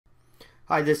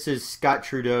Hi, this is Scott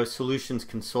Trudeau, Solutions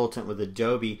Consultant with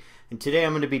Adobe, and today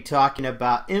I'm going to be talking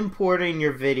about importing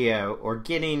your video or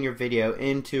getting your video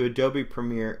into Adobe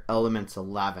Premiere Elements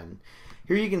 11.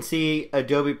 Here you can see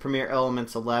Adobe Premiere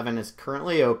Elements 11 is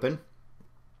currently open.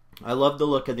 I love the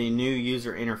look of the new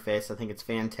user interface. I think it's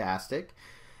fantastic.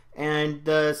 And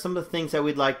some of the things that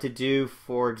we'd like to do,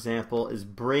 for example, is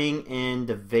bring in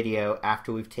the video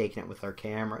after we've taken it with our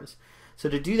cameras. So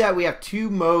to do that, we have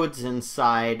two modes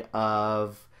inside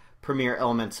of Premiere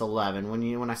Elements 11.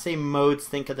 When I say modes,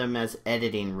 think of them as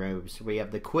editing rooms. We have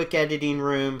the quick editing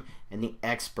room and the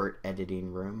expert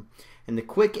editing room. And the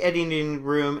quick editing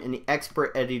room and the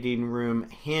expert editing room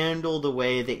handle the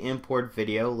way they import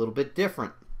video a little bit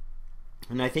different.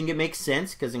 And I think it makes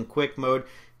sense because in quick mode,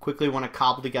 quickly want to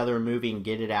cobble together a movie and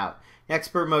get it out. In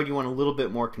expert mode, you want a little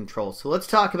bit more control. So let's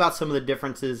talk about some of the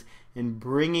differences in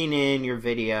bringing in your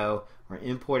video or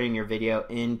importing your video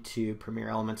into Premiere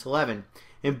Elements 11.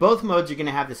 In both modes, you're going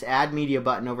to have this Add Media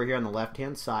button over here on the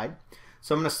left-hand side.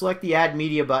 So I'm going to select the Add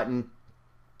Media button,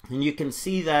 and you can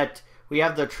see that we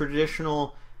have the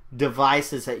traditional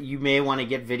devices that you may want to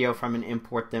get video from and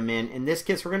import them in. In this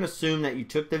case, we're going to assume that you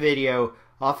took the video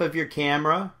off of your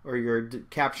camera or your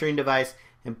capturing device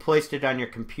and placed it on your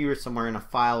computer somewhere in a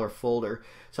file or folder.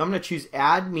 So I'm going to choose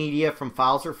Add Media from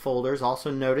Files or Folders.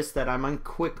 Also notice that I'm on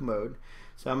quick mode.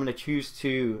 So I'm going to choose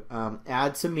to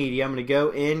add some media. I'm going to go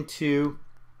into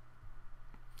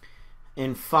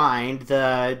and find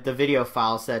the video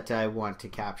files that I want to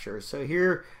capture. So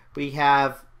here we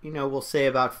have, we'll say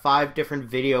about 5 different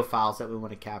video files that we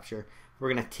want to capture.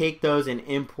 We're going to take those and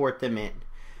import them in.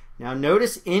 Now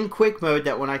notice in quick mode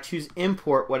that when I choose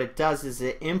import, what it does is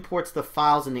it imports the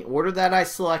files in the order that I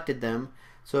selected them.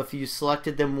 So if you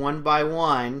selected them one by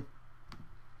one,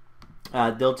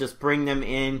 they'll just bring them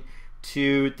in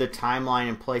to the timeline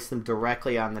and place them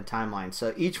directly on the timeline.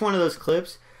 So each one of those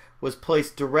clips was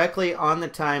placed directly on the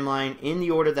timeline in the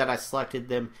order that I selected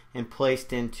them and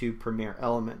placed into Premiere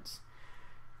Elements.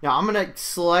 Now I'm going to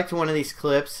select one of these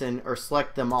clips or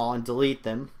select them all and delete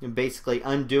them, and basically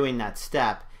undoing that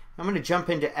step. I'm going to jump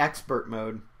into expert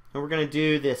mode, and we're going to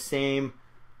do the same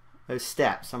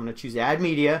steps. I'm going to choose Add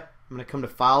Media. I'm going to come to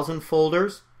Files and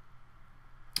Folders.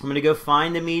 I'm going to go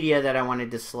find the media that I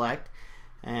wanted to select,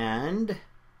 and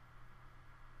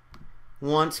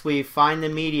once we find the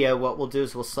media, what we'll do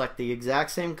is we'll select the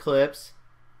exact same clips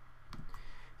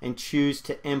and choose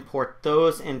to import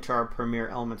those into our Premiere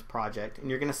Elements project.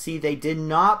 And you're going to see they did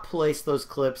not place those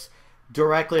clips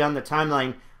directly on the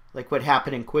timeline like what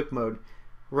happened in quick mode.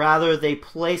 Rather, they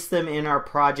place them in our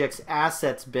project's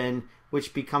assets bin,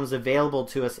 which becomes available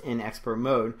to us in expert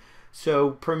mode. So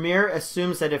Premiere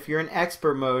assumes that if you're in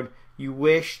expert mode, you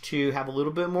wish to have a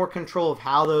little bit more control of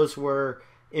how those were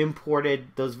imported,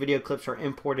 those video clips are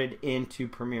imported into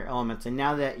Premiere Elements. And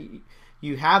now that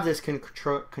you have this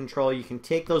control, you can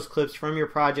take those clips from your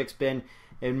projects bin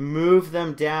and move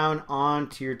them down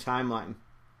onto your timeline.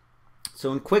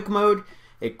 So in quick mode,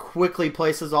 it quickly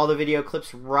places all the video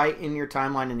clips right in your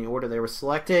timeline in the order they were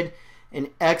selected.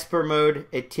 In expert mode,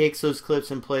 it takes those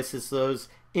clips and places those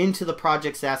into the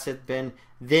project's asset bin,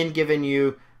 then giving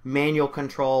you manual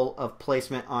control of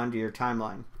placement onto your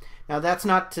timeline. Now that's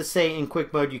not to say in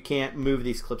quick mode you can't move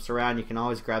these clips around. You can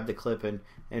always grab the clip and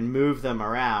move them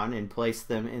around and place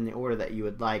them in the order that you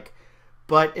would like.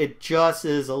 But it just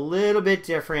is a little bit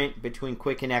different between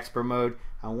quick and expert mode.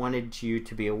 I wanted you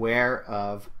to be aware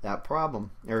of that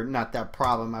problem, or not that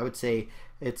problem, I would say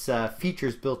it's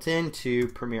features built into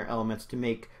Premiere Elements to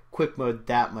make quick mode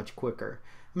that much quicker.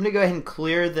 I'm going to go ahead and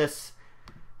clear this,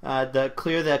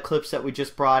 clear the clips that we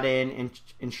just brought in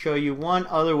and show you one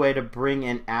other way to bring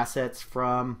in assets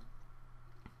from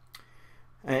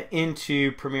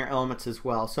into Premiere Elements as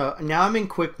well. So now I'm in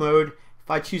quick mode. If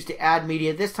I choose to add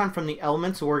media, this time from the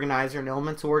Elements Organizer, and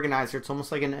Elements Organizer, it's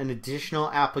almost like an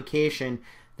additional application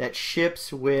that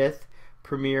ships with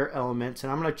Premiere Elements.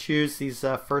 And I'm going to choose these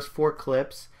first 4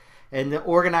 clips. And the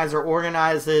organizer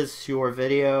organizes your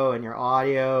video and your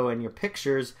audio and your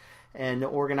pictures, and the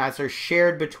organizer is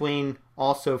shared between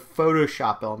also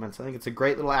Photoshop elements. I think it's a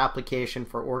great little application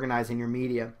for organizing your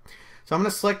media. So I'm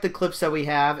going to select the clips that we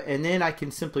have, and then I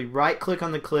can simply right click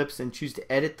on the clips and choose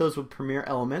to edit those with Premiere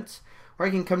Elements. Or I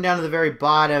can come down to the very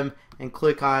bottom and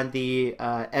click on the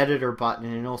editor button,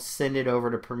 and it'll send it over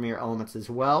to Premiere Elements as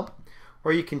well.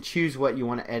 Or you can choose what you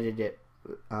want to edit it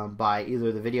by,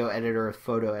 either the video editor or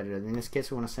photo editor. In this case,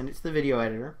 we want to send it to the video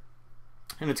editor,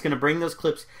 and it's going to bring those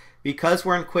clips, because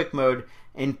we're in quick mode,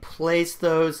 and place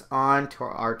those onto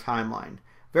our timeline.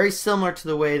 Very similar to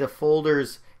the way the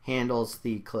folders handles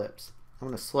the clips. I'm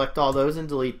going to select all those and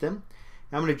delete them.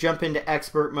 Now I'm going to jump into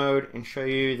expert mode and show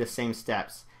you the same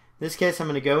steps. In this case, I'm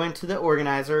going to go into the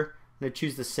organizer. I'm going to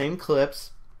choose the same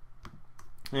clips,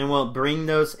 and we'll bring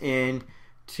those in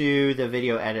to the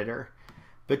video editor.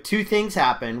 But two things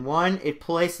happen. One, it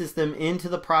places them into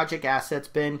the project assets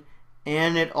bin,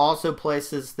 and it also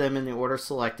places them in the order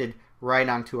selected right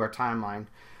onto our timeline.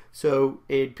 So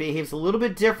it behaves a little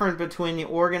bit different between the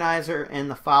organizer and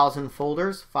the files and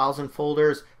folders. Files and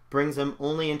folders brings them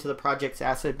only into the project's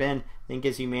asset bin and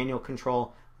gives you manual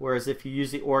control, whereas if you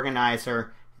use the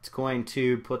organizer, it's going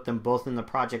to put them both in the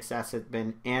project's asset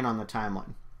bin and on the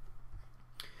timeline.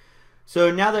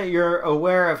 So now that you're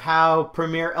aware of how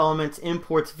Premiere Elements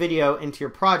imports video into your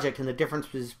project and the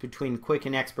differences between quick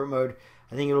and expert mode,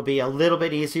 I think it'll be a little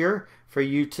bit easier for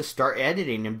you to start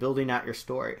editing and building out your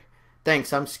story.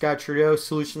 Thanks, I'm Scott Trudeau,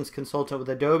 Solutions Consultant with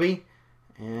Adobe,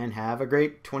 and have a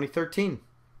great 2013.